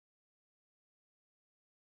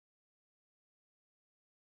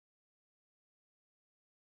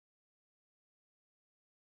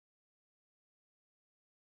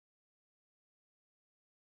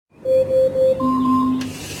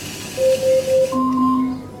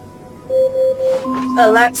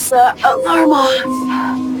Alexa, alarm off.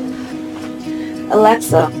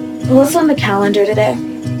 Alexa, what's on the calendar today?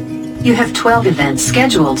 You have 12 events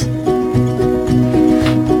scheduled.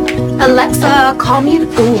 Alexa, call me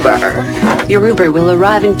an Uber. Your Uber will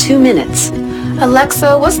arrive in 2 minutes.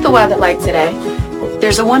 Alexa, what's the weather like today?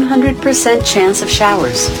 There's a 100% chance of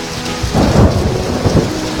showers.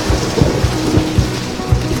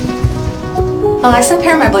 Alexa,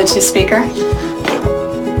 pair my Bluetooth speaker.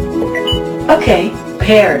 Okay,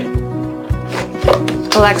 paired.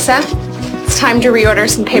 Alexa, it's time to reorder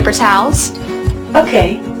some paper towels.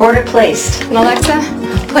 Okay, order placed. And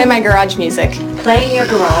Alexa, play my garage music. Playing your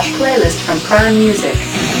garage playlist from Prime Music.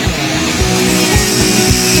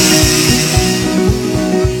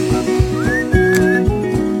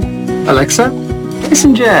 Alexa, play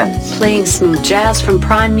some jazz. Playing smooth jazz from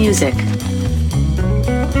Prime Music.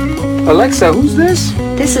 Alexa, who's this?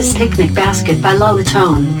 This is Picnic Basket by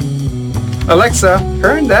Lolatone. Alexa,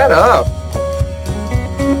 turn that up.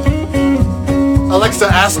 Alexa,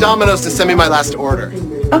 ask Domino's to send me my last order.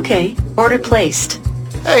 Okay, order placed.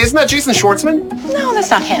 Hey, isn't that Jason Schwartzman? No, that's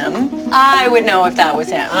not him. I would know if that was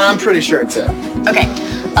him. I'm pretty sure it's him. Okay,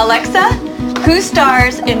 Alexa, who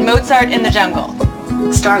stars in Mozart in the Jungle?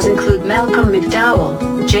 Stars include Malcolm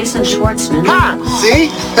McDowell, Jason Schwartzman. Ha! See?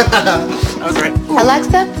 I was right.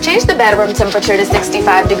 Alexa, change the bedroom temperature to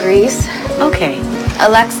 65 degrees. Okay,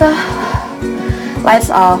 Alexa, lights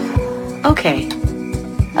off. okay.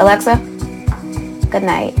 Alexa, good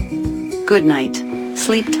night. Good night.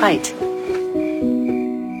 Sleep tight.